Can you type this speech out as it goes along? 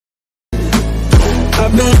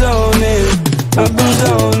I've been zoning, I've been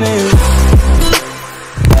zoning.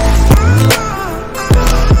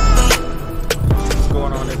 What's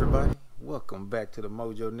going on, everybody? Welcome back to the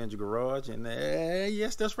MoJo Ninja Garage. And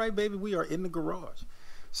yes, that's right, baby. We are in the garage.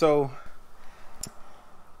 So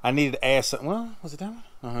I needed to add something. Well, was it that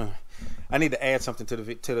one? I need to add something to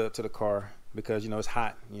the car because, you know, it's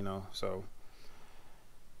hot, you know. So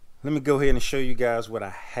let me go ahead and show you guys what I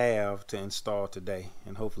have to install today,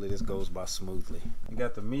 and hopefully this goes by smoothly. We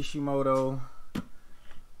got the Mishimoto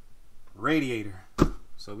Radiator.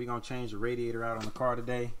 So we're gonna change the radiator out on the car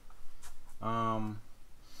today. We're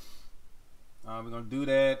gonna do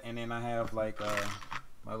that, and then I have like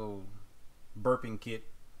my little burping kit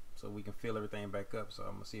so we can fill everything back up. So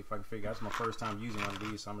I'm gonna see if I can figure out. It's my first time using one of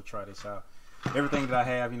these, so I'm gonna try this out. Everything that I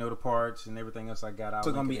have, you know, the parts and everything else I got out.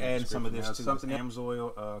 So I'm gonna be adding some of this to something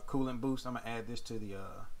Amsoil Coolant boost. I'm gonna add this to the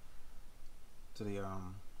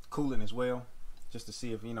coolant as well, just to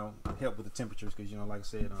see if, you know, help with the temperatures, because, you know, like I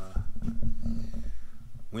said,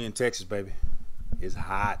 we in Texas, baby. It's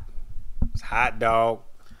hot. It's hot, dog.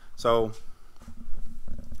 So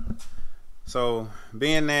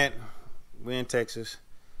being that we're in Texas,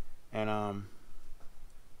 and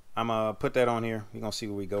I'm gonna put that on here. We're gonna see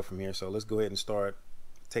where we go from here. So let's go ahead and start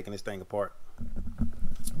taking this thing apart.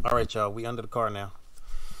 All right, y'all, we under the car now.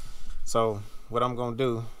 So what I'm gonna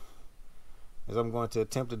do is I'm going to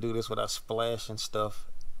attempt to do this without splashing stuff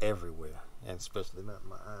everywhere, and especially not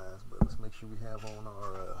my eyes. But let's make sure we have on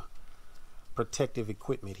our protective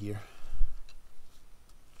equipment here.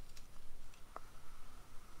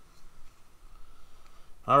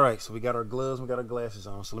 All right, so we got our gloves, we got our glasses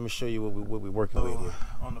on. So let me show you what we're working with here.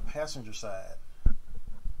 On the passenger side,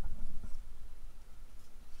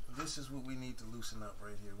 this is what we need to loosen up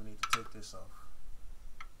right here. We need to take this off.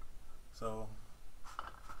 So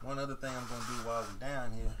one other thing I'm going to do while we're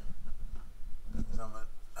down here is I'm going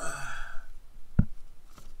to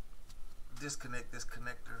disconnect this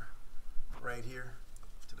connector right here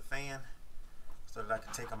to the fan so that I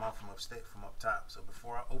can take them off from up top. So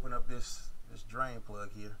before I open up this drain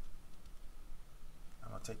plug here,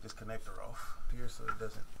 I'm gonna take this connector off here so it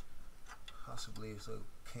doesn't so it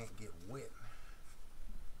can't get wet.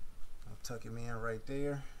 I'll tuck him in right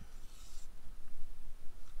there,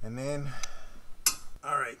 and then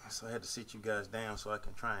all right, so I had to sit you guys down so I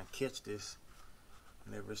can try and catch this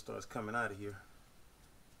whenever it starts coming out of here.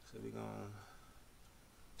 So we're gonna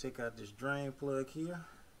take out this drain plug here,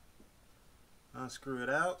 unscrew it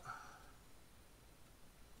out.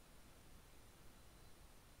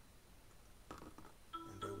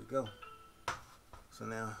 Go. So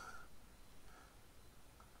now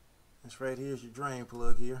this right here is your drain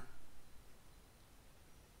plug here.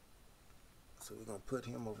 So we're gonna put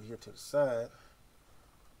him over here to the side.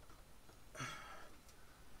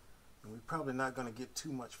 And we're probably not gonna get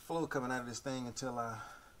too much flow coming out of this thing until I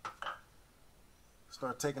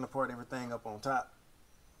start taking apart everything up on top.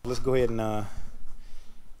 Let's go ahead and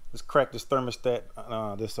let's crack this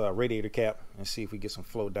thermostat, this radiator cap, and see if we get some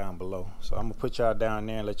flow down below. So I'm gonna put y'all down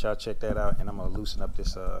there and let y'all check that out, and I'm gonna loosen up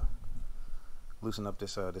this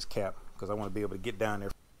this cap, because I want to be able to get down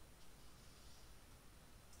there.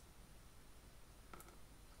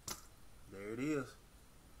 There it is.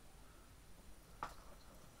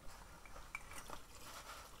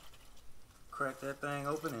 Crack that thing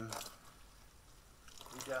open, and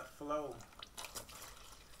we got flow.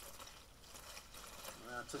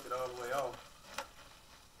 I took it all the way off.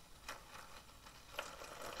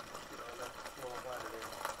 Get all that flow out of there.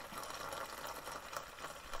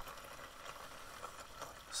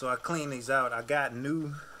 So I cleaned these out. I got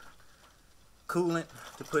new coolant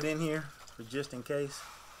to put in here for just in case.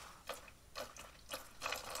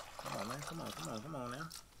 Come on, man. Come on now.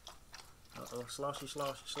 Uh-oh, sloshy.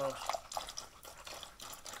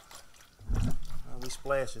 We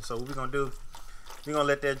splashing. So what we're gonna do, we're gonna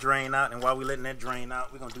let that drain out, and while we're letting that drain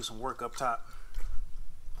out, we're gonna do some work up top.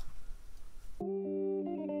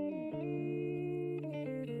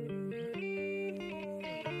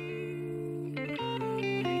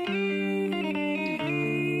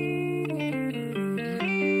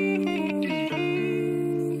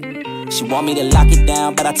 She want me to lock it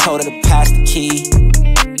down, but I told her to pass the key.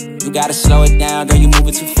 You gotta slow it down, girl, you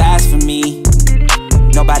moving too fast for me.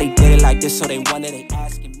 Nobody did it like this, so they wonder, they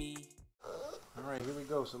asking me. Alright, here we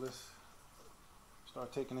go. So let's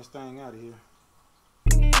start taking this thing out of here.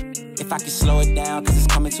 If I can slow it down, cause it's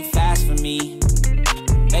coming too fast for me.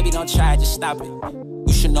 Baby, don't try it, just stop it.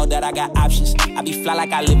 You should know that I got options. I be fly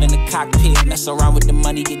like I live in the cockpit. Mess around with the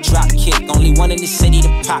money, get drop kick. Only one in the city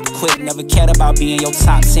to pop quick. Never cared about being your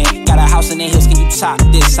top 10. Got a house in the hills, can you top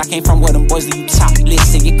this? I came from where them boys leave you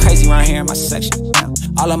topless. It get crazy around here in my section.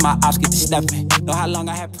 All of my ops get to stepping. Know how long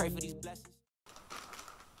I had prayed for these blessings.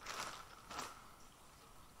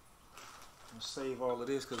 I'll save all of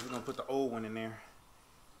this because we're gonna put the old one in there.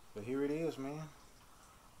 But here it is, man.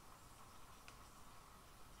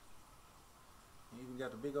 You even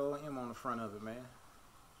got the big old M on the front of it, man.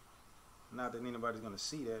 Not that anybody's gonna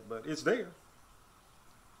see that, but it's there.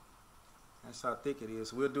 That's how thick it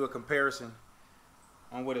is. We'll do a comparison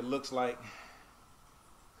on what it looks like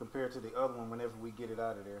compared to the other one whenever we get it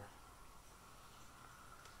out of there.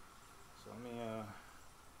 So let me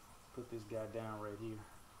put this guy down right here.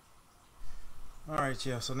 Alright,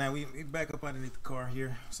 yeah, so now we back up underneath the car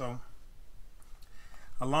here. So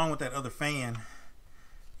along with that other fan,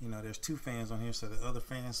 you know, there's two fans on here, so the other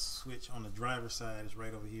fan switch on the driver's side is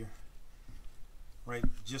right over here, right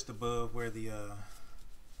just above where the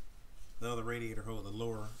other radiator hose, the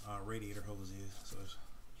lower radiator hose is. So it's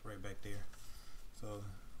right back there. So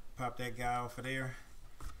pop that guy off of there,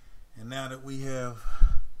 and now that we have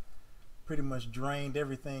pretty much drained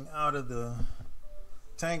everything out of the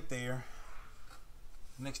tank there,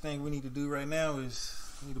 next thing we need to do right now is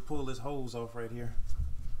we need to pull this hose off right here.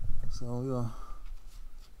 So we'll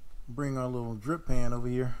bring our little drip pan over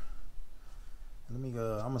here. And let me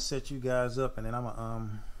I'm gonna set you guys up, and then I'm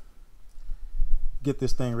gonna get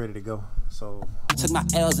this thing ready to go. So Took my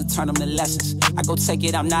L's and turned them to lessons. I go take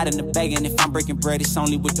it, I'm not in the begging. If I'm breaking bread, it's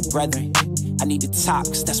only with the brethren. I need to top,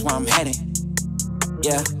 cause that's where I'm heading.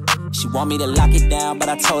 Yeah, she want me to lock it down, but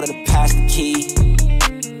I told her to pass the key.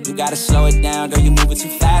 You gotta slow it down, girl, you moving too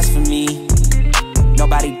fast for me.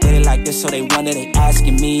 Nobody did it like this, so they wonder, they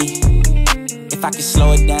asking me if I can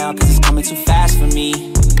slow it down, cause it's coming too fast for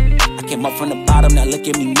me. I came up from the bottom, now look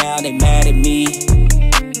at me now, they mad at me.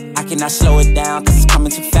 I cannot slow it down, cause it's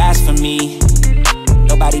coming too fast for me.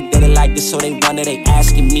 Nobody did it like this, so they wonder, they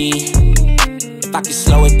asking me if I can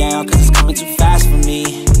slow it down, cause it's coming too fast for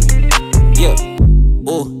me. Yeah,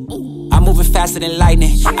 ooh, I'm moving faster than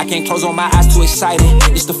lightning. I can't close all my eyes, too excited.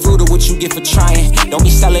 It's the fruit of what you get for trying. Don't be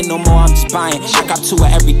selling no more, I'm just buying. I got to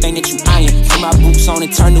everything that you eyeing. Put my boots on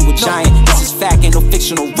and turn to a giant. This is fact, ain't no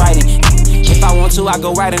fictional writing. If I want to, I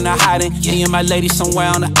go right into hiding. Me and my lady somewhere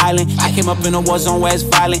on the island. I came up in a war zone where it's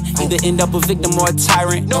violent. Either end up a victim or a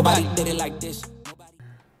tyrant. Nobody did it like this.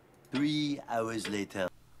 3 hours later.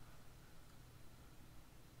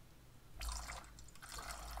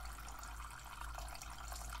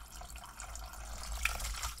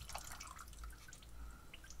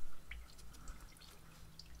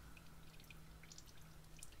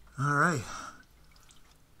 alright.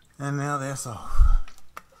 And now that's off.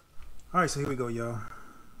 Alright, so here we go, y'all.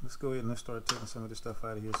 Let's go ahead and let's start taking some of this stuff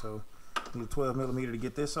out of here. So need a 12mm to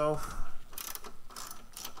get this off.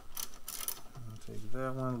 I'll take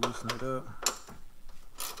that one, loosen it up.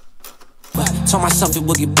 Told myself it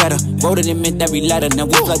would get better. Wrote it and meant every letter. Now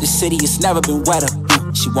we flood the city, it's never been wetter.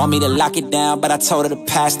 She want me to lock it down, but I told her to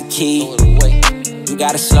pass the key. You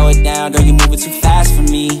gotta slow it down, girl, you moving too fast for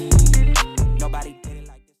me. Nobody did it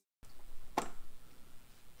like this.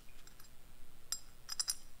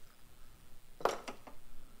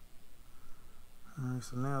 Alright,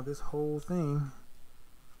 so now this whole thing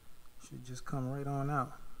should just come right on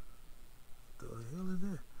out. What the hell is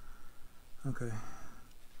that? Okay.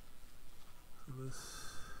 So let's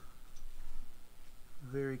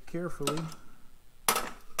very carefully.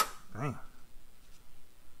 Bam.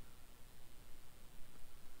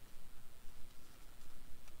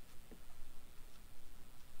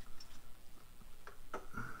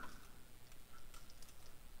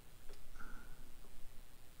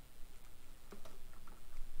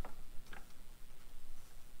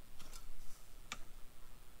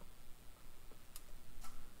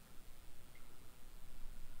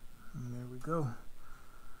 Go.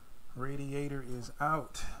 Radiator is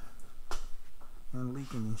out and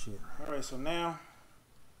leaking and shit. Alright, so now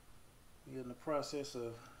we're in the process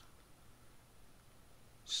of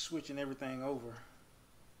switching everything over.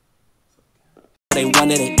 They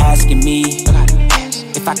wonder, they asking me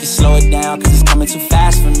if I can slow it down, cause it's coming too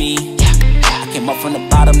fast for me. I came up from the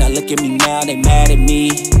bottom, now look at me now, they mad at me.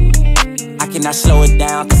 I cannot slow it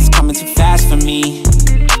down, cause it's coming too fast for me.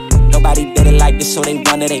 Nobody did it like this, so they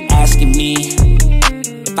wonder, they asking me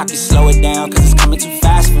if I can slow it down, cause it's coming too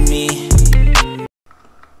fast for me.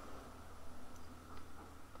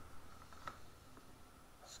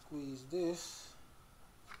 Squeeze this.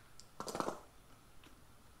 That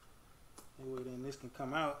way then this can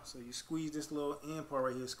come out. So you squeeze this little end part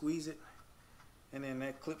right here, squeeze it, and then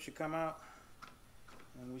that clip should come out,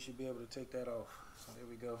 and we should be able to take that off. So there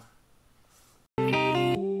we go.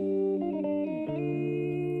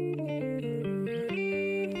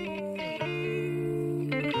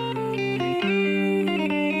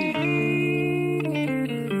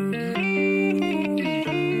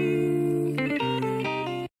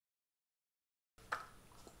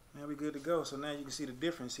 Now we good to go. So now you can see the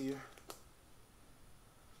difference here.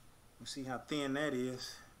 You see how thin that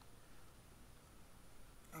is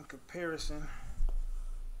in comparison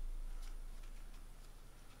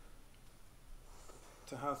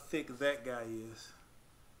to how thick that guy is.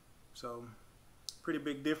 So pretty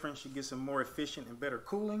big difference. You get some more efficient and better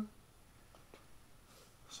cooling.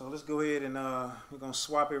 So let's go ahead and we're gonna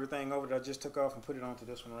swap everything over that I just took off and put it onto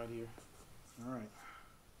this one right here. All right.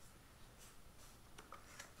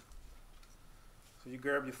 So you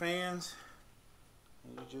grab your fans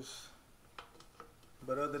and you just,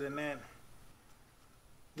 but other than that,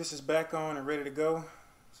 this is back on and ready to go.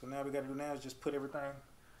 So now we got to do now is just put everything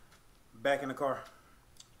back in the car.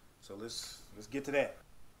 So let's get to that.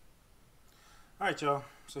 All right, y'all.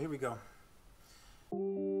 So here we go.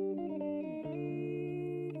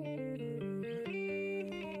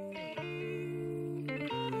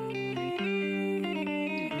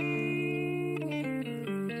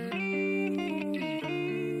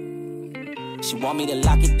 She want me to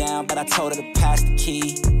lock it down, but I told her to pass the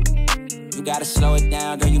key. You gotta slow it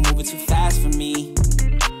down, girl, you moving too fast for me.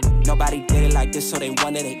 Nobody did it like this, so they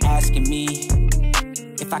wonder, they asking me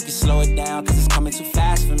if I can slow it down, cause it's coming too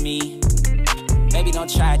fast for me. Baby, don't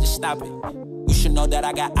try it, just stop it. You should know that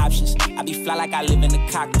I got options. I be fly like I live in the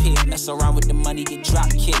cockpit. Mess around with the money, get drop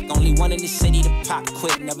kick. Only one in the city to pop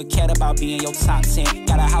quick. Never cared about being your top 10.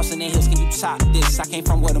 Got a house in the hills, can you top this? I came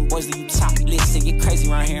from where them boys that you top list. It get crazy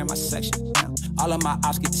around here in my section. All of my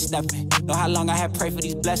ops get to stepping. Know how long I had prayed for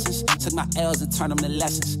these blessings. Took my L's and turned them to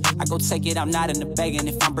lessons. I go take it, I'm not in the begging.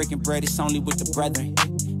 If I'm breaking bread, it's only with the brethren.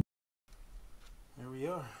 Here we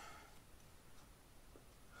are.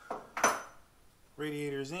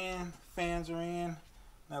 Radiator's in, fans are in.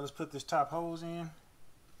 Now let's put this top hose in.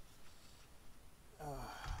 Alright,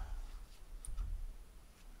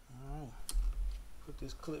 put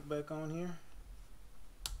this clip back on here.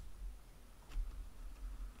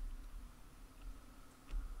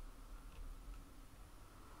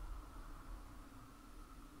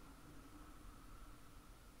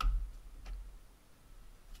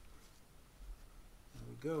 There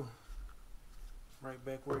we go. Right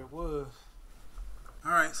back where it was.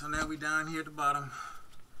 Alright, so now we down here at the bottom.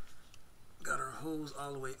 Got our hose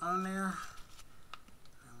all the way on there.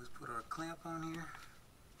 Now let's put our clamp on here.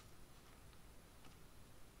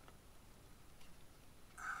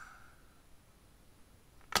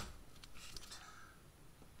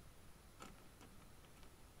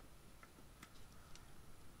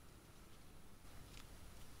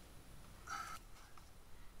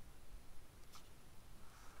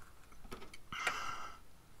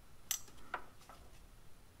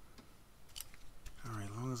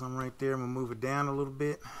 As I'm right there, I'm gonna move it down a little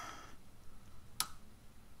bit.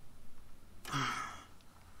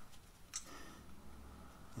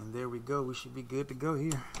 And there we go. We should be good to go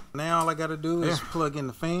here. Now all I gotta do is plug in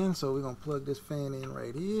the fan. So we're gonna plug this fan in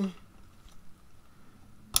right here.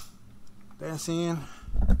 That's in.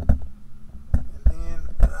 And then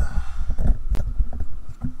I'm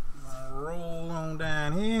gonna roll on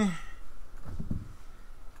down here.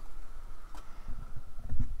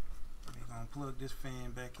 Plug this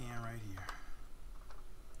fan back in right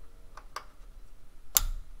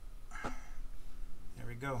here. There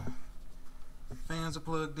we go. Fans are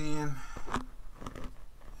plugged in.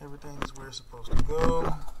 Everything is where it's supposed to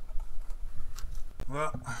go.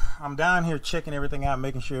 Well, I'm down here checking everything out,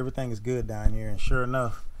 making sure everything is good down here. And sure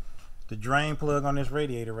enough, the drain plug on this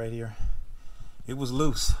radiator right here, it was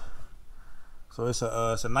loose. So it's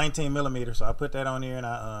a 19 millimeter. So I put that on there and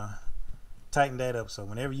I tighten that up. So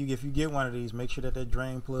whenever if you get one of these, make sure that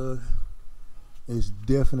drain plug is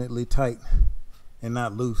definitely tight and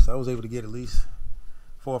not loose. I was able to get at least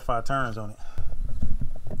 4 or 5 turns on it.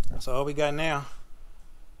 So all we got now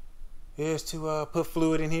is to put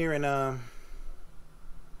fluid in here and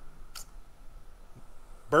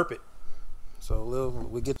burp it. So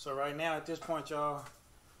so right now at this point, y'all,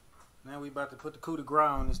 now we about to put the coup de grace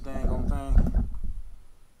on this dang on thing.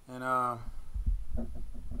 And I'm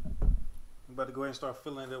about to go ahead and start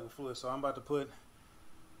filling it up with fluid. So I'm about to put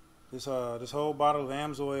this this whole bottle of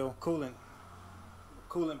Amsoil coolant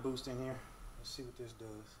boost in here. Let's see what this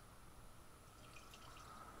does.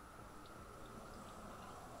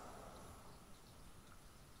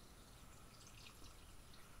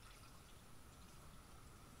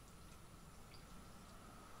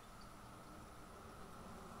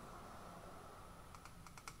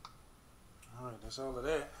 That's all of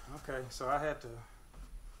that. Okay, so I had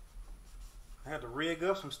to rig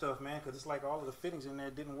up some stuff, man, because it's like all of the fittings in there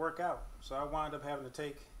didn't work out. So I wound up having to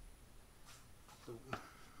take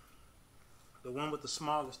the one with the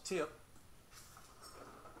smallest tip,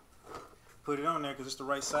 put it on there because it's the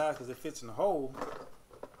right size because it fits in the hole.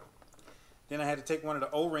 Then I had to take one of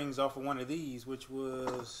the O-rings off of one of these, which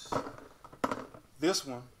was this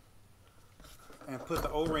one, and put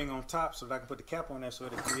the O-ring on top so that I can put the cap on there so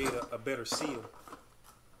it'll create a better seal.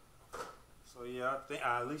 So yeah,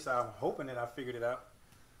 at least I'm hoping that I figured it out.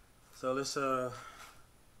 So let's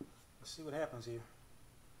see what happens here.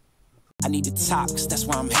 I need to talk, 'cause that's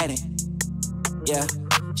where I'm heading. Yeah,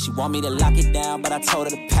 she want me to lock it down, but I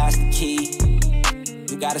told her to pass the key.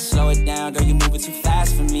 You gotta slow it down, girl, you moving too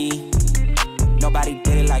fast for me. Nobody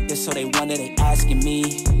did it like this, so they wonder, they asking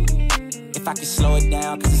me if I can slow it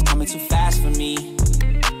down, 'cause it's coming too fast for me.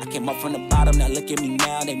 I came up from the bottom, now look at me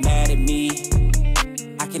now, they mad at me.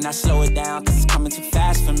 I cannot slow it down, 'cause it's coming too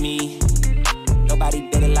fast for me. Nobody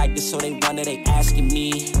did it like this, so they wonder, they asking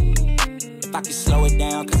me if I can slow it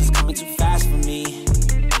down, 'cause it's coming too fast for me.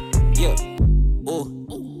 Yeah,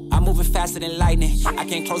 ooh, I'm moving faster than lightning. I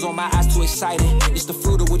can't close all my eyes, too excited. It's the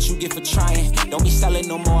fruit of what you get for trying. Don't be selling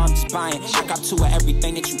no more, I'm just buying. I got to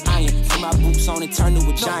everything that you eyeing. Put my boots on and turn to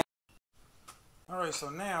a giant. Alright, so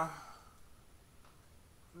now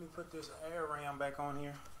let me put this air ram back on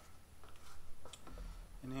here,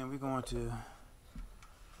 and then we're going to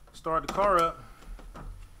start the car up.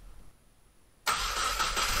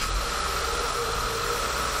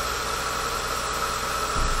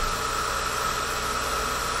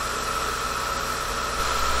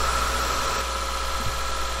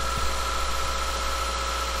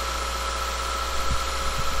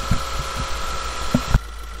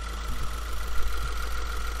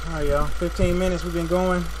 Alright, y'all, 15 minutes we've been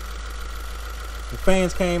going. The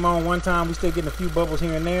fans came on one time. We still getting a few bubbles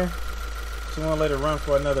here and there. So we're gonna let it run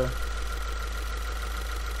for another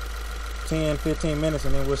 10-15 minutes,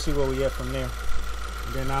 and then we'll see where we at from there.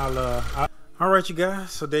 And then alright, you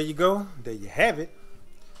guys, so there you go. There you have it.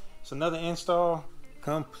 So another install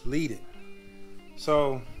completed.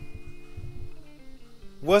 So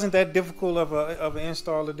wasn't that difficult of an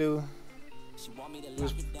install to do. It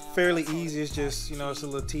was fairly easy. It's just, you know, it's a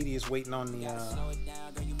little tedious waiting on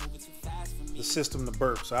the system to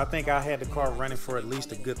burp. So I think I had the car running for at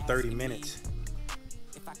least a good 30 minutes.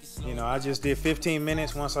 You know, I just did 15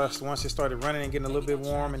 minutes once it started running and getting a little bit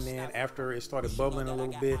warm, and then after it started bubbling a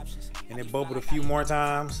little bit, and it bubbled a few more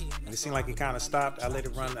times, and it seemed like it kind of stopped. I let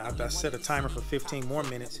it run. I set a timer for 15 more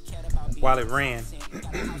minutes while it ran.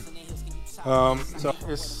 So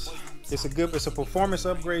it's a performance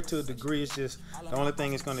upgrade to a degree. It's just the only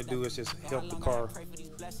thing it's going to do is just help the car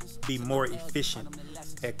be more efficient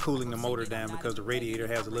at cooling the motor down, because the radiator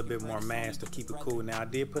has a little bit more mass to keep it cool. Now I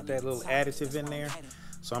did put that little additive in there,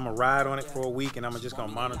 so I'm gonna ride on it for a week, and I'm just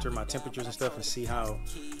gonna monitor my temperatures and stuff and see how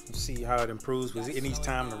it improves, because it needs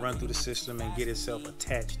time to run through the system and get itself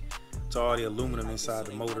attached to all the aluminum inside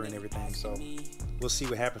the motor and everything. So we'll see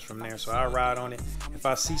what happens from there. So I'll ride on it. If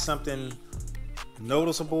I see something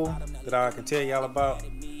noticeable that I can tell y'all about,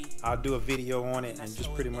 I'll do a video on it and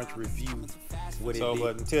just pretty much review what it did.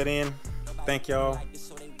 But until then, thank y'all.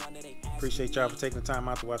 Appreciate y'all for taking the time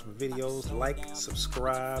out to watch my videos. Like,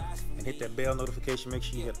 subscribe, and hit that bell notification. Make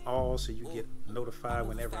sure you hit all so you get notified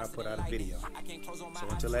whenever I put out a video. So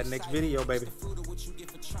until that next video, baby.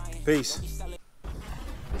 Peace.